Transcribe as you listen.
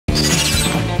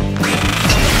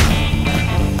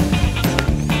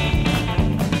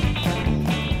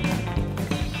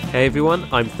Hey everyone,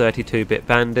 I'm 32-bit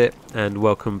Bandit, and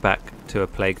welcome back to A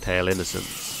Plague Tale Innocence.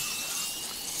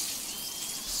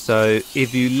 So,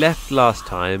 if you left last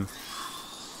time,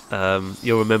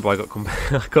 you'll remember I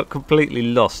got completely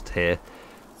lost here.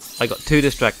 I got too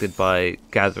distracted by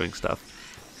gathering stuff.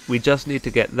 We just need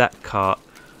to get that cart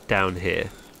down here.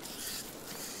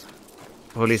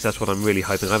 Or at least that's what I'm really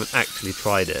hoping. I haven't actually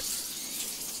tried it.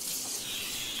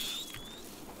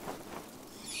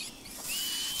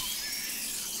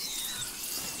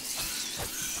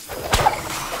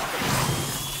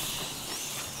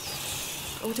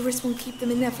 Odorous won't keep them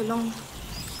in there for long.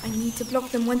 I need to block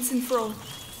them once and for all.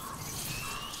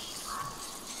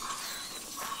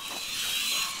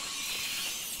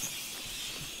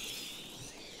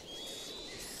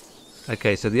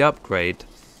 Okay, so the upgrade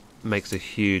makes a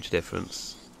huge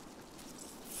difference.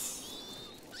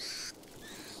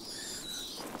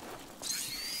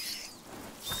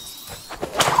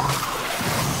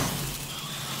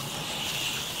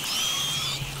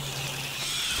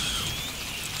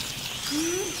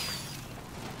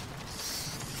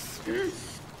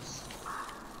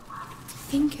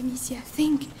 Think, Amicia,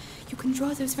 think. You can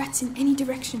draw those rats in any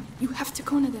direction. You have to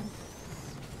corner them.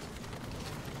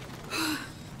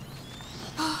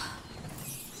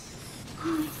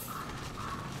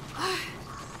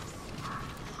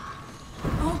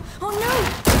 Oh no!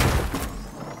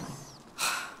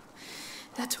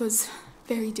 That was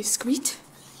very discreet.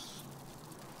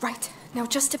 Right, now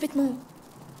just a bit more.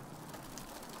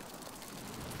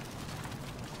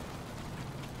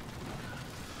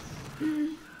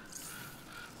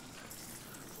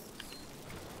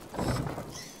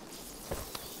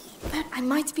 I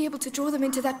might be able to draw them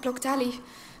into that blocked alley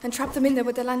and trap them in there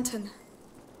with the lantern.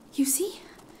 You see?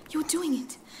 You're doing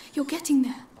it. You're getting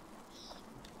there.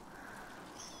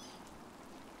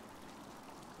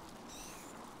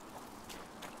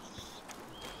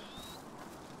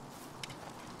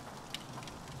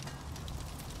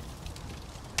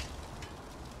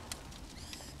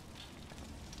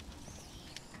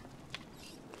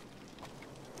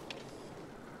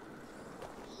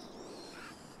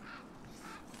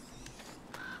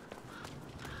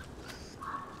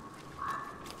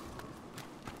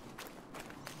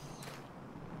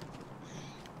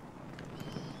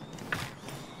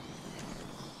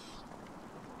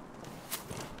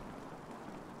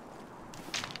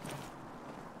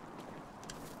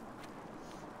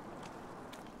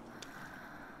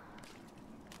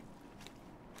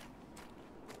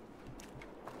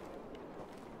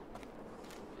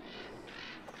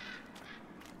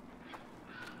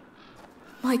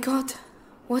 My God,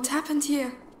 what happened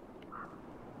here?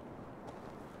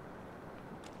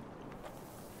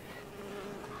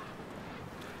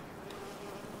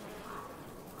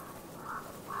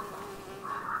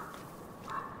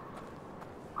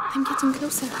 I'm getting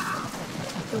closer.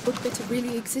 Your book better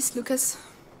really exist, Lucas.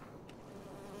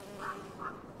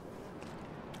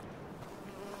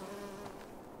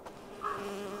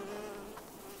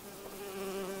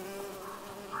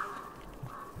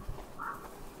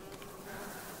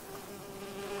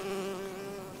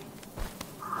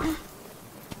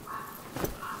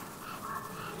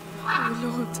 Oh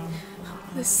Lord,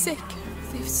 the sick.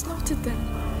 They've slaughtered them.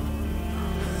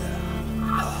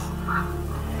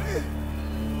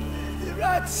 The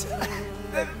rats!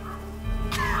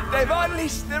 They've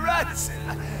unleashed the rats!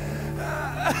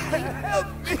 Help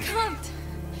me! I can't.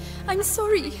 I'm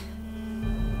sorry.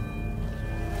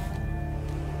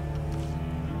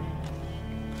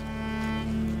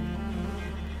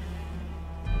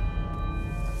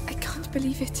 I can't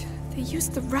believe it. They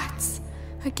used the rats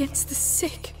against the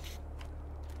sick.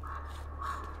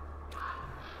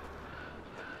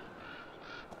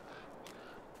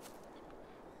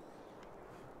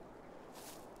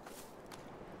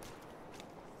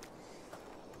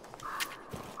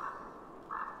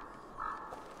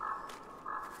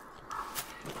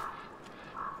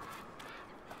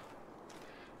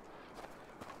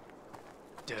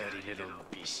 Dirty little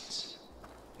beasts.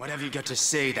 What have you got to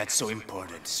say that's so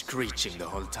important, screeching the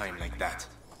whole time like that?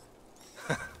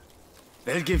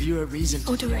 They'll give you a reason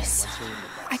to Odorous. once you're in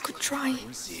the I could try.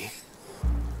 You'll see.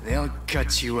 They'll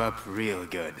cut you up real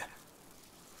good.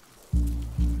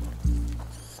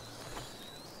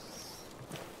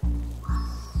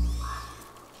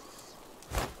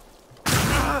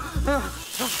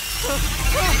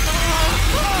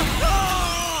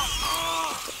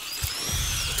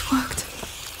 It worked.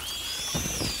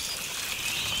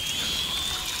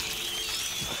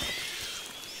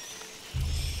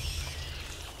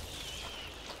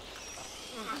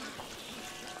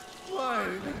 Why?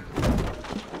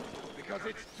 Because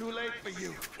it's too late for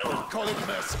you. Call it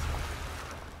mercy.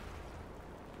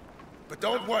 But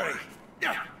don't worry.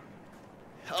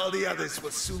 All the others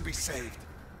will soon be saved.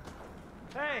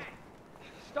 Hey!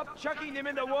 Stop chucking them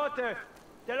in the water!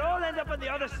 They'll all end up on the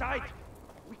other side!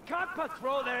 We can't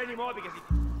patrol there anymore because it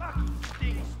fucking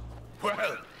stinks!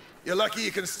 Well, you're lucky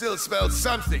you can still smell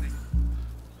something.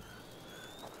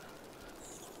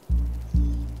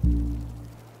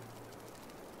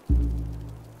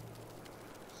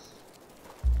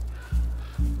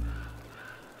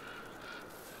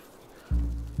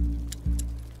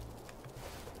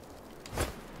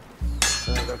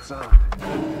 That sound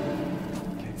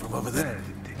came from over there,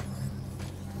 didn't it?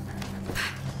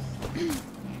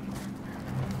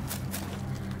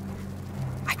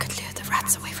 I could lure the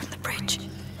rats away from the bridge.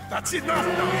 That's enough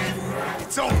now.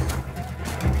 It's over.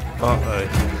 Uh-oh.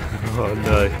 Oh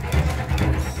no.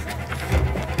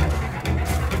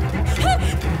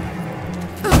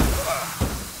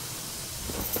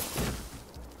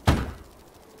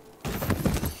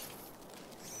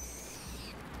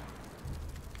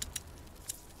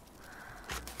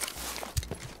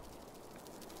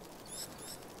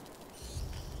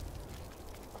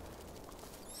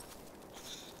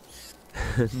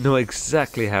 Not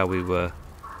exactly how we were.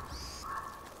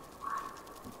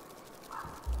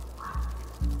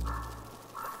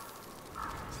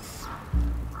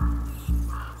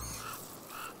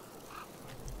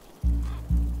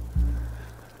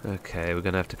 Okay, we're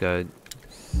gonna have to go.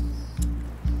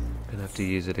 Gonna have to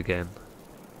use it again.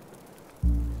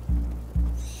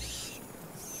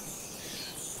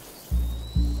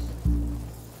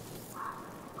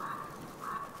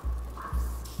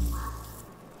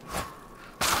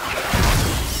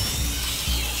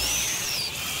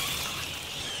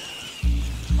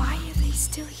 Why are they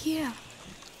still here?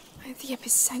 The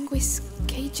Episanguis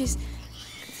cages.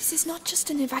 This is not just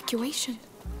an evacuation.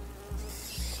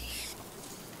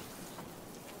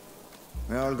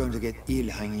 We're all going to get ill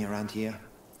hanging around here.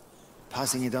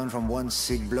 Passing it on from one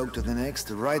sick bloke to the next,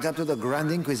 right up to the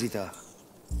Grand Inquisitor.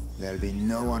 There'll be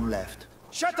no one left.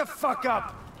 Shut the fuck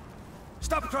up!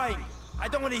 Stop crying! I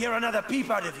don't want to hear another peep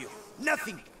out of you.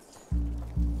 Nothing!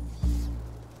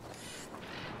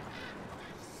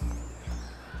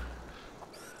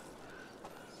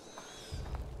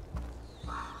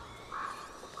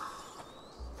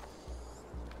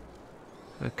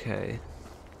 Okay.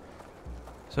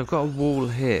 So I've got a wall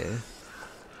here.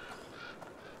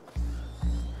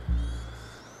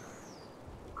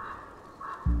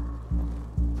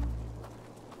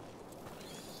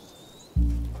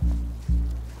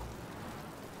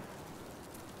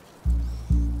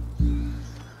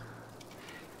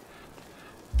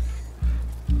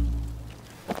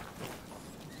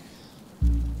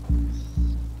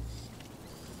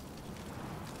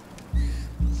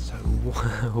 So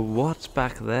what's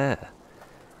back there?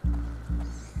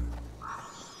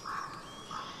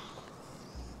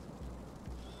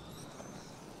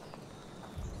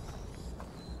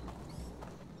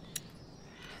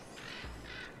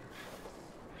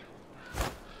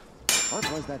 What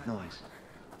was that noise?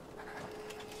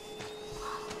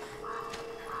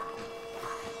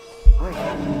 Wait.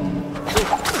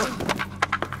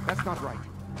 That's not right.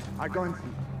 I'll go and see.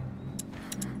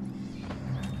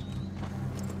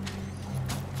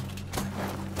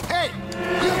 Hey!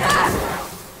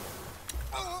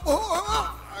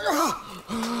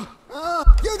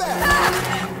 You there!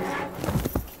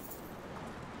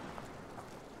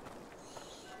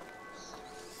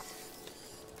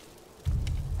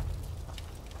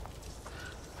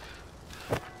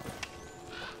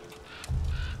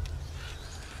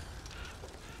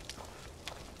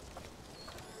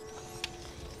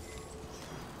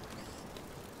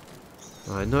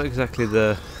 Right, not exactly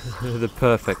the the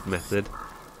perfect method.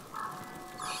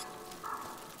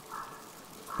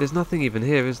 There's nothing even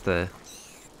here, is there?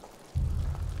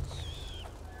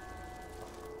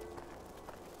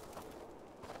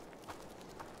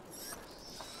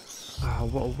 Oh,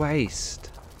 what a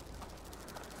waste.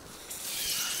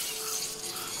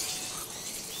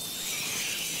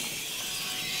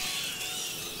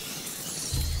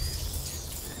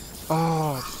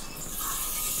 Oh.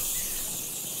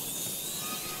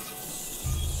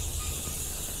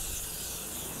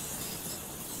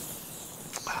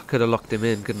 I could have locked him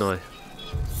in, couldn't I?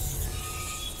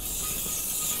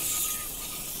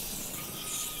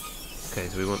 Okay,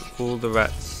 so we want all the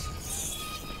rats.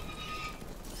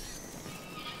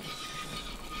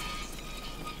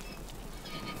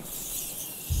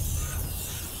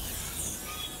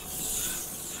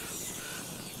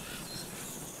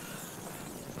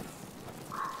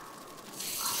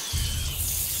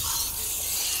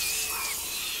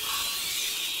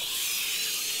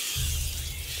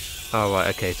 Oh right,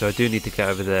 okay, so I do need to get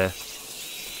over there.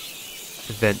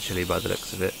 eventually by the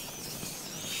looks of it.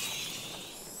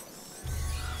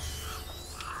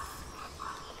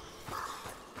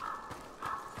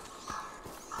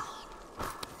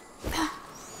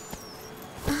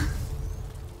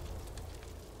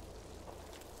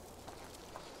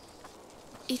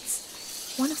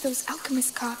 It's one of those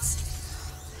alchemist cards.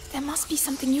 There must be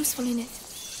something useful in it.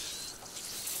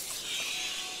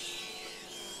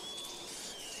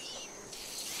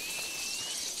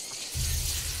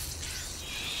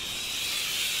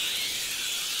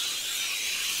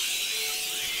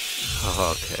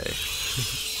 Okay.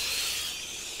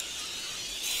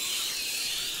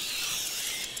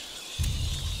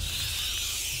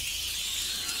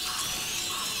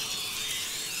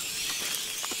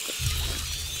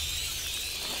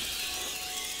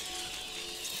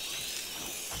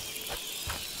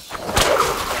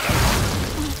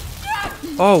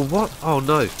 Oh, what? Oh,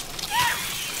 no.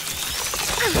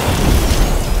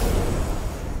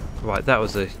 Right, that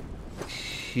was a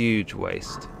huge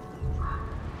waste.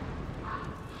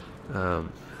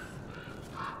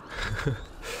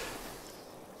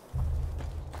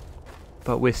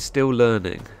 But we're still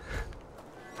learning.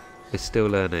 We're still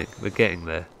learning. We're getting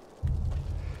there.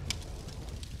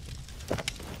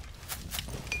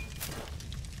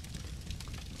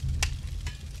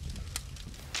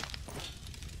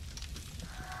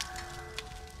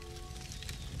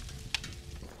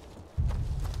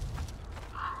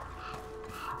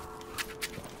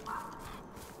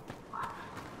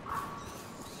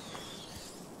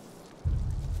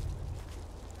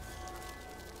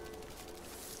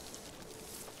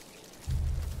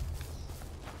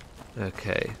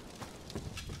 Okay.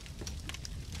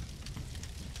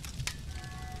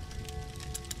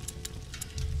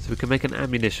 So we can make an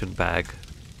ammunition bag.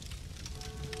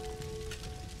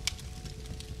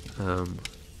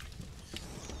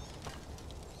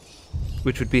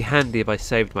 Which would be handy if I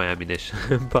saved my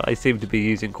ammunition, but I seem to be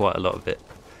using quite a lot of it.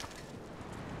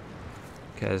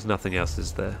 Okay, there's nothing else,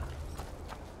 is there?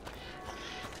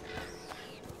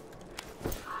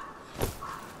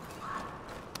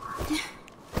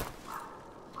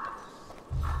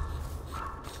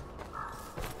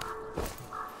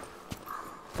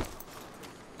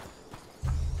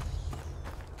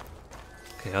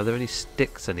 Okay, are there any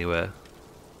sticks anywhere?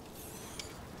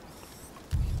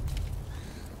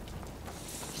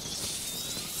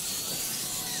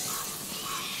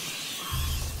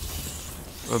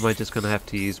 Or am I just going to have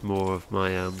to use more of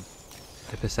my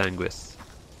Episanguis?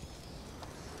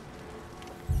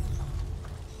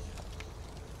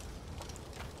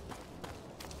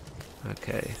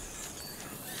 Okay.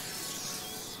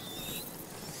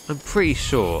 I'm pretty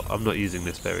sure I'm not using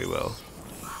this very well.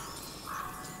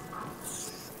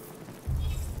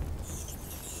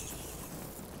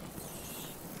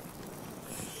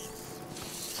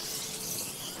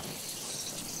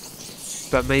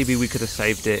 But maybe we could have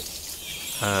saved it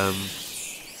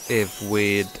if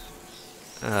we'd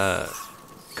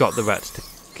got the rats to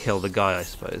kill the guy, I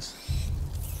suppose.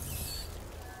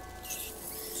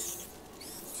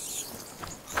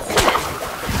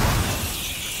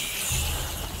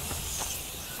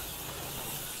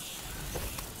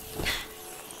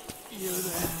 You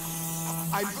there?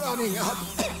 I'm burning up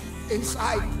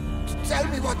inside. Tell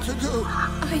me what to do.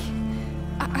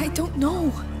 I don't know.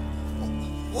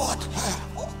 What?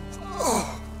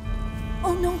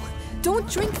 Oh no, don't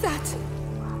drink that.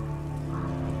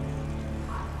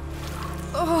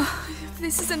 Oh,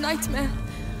 this is a nightmare.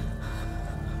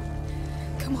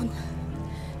 Come on,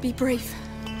 be brave.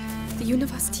 The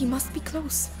university must be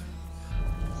close.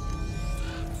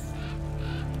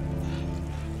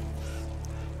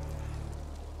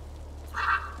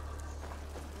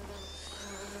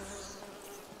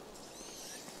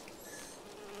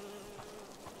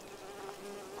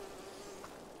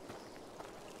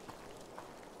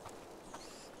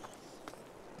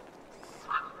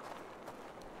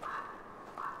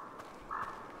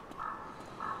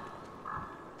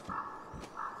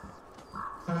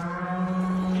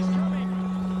 He's coming!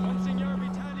 Monsignor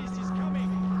Vitalis is coming!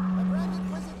 The Grand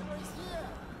Inquisitor is here.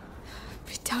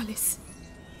 Vitalis,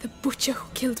 the butcher who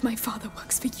killed my father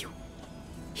works for you.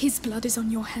 His blood is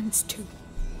on your hands too.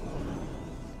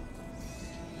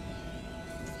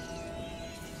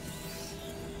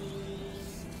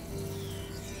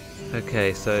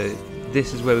 Okay, so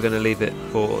this is where we're going to leave it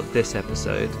for this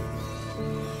episode.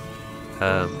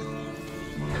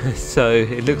 So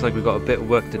it looks like we've got a bit of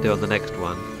work to do on the next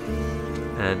one,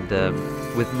 and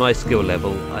with my skill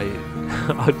level,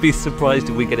 I'd be surprised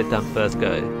if we get it done first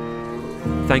go.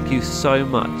 Thank you so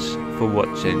much for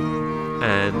watching,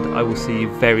 and I will see you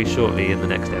very shortly in the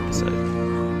next episode.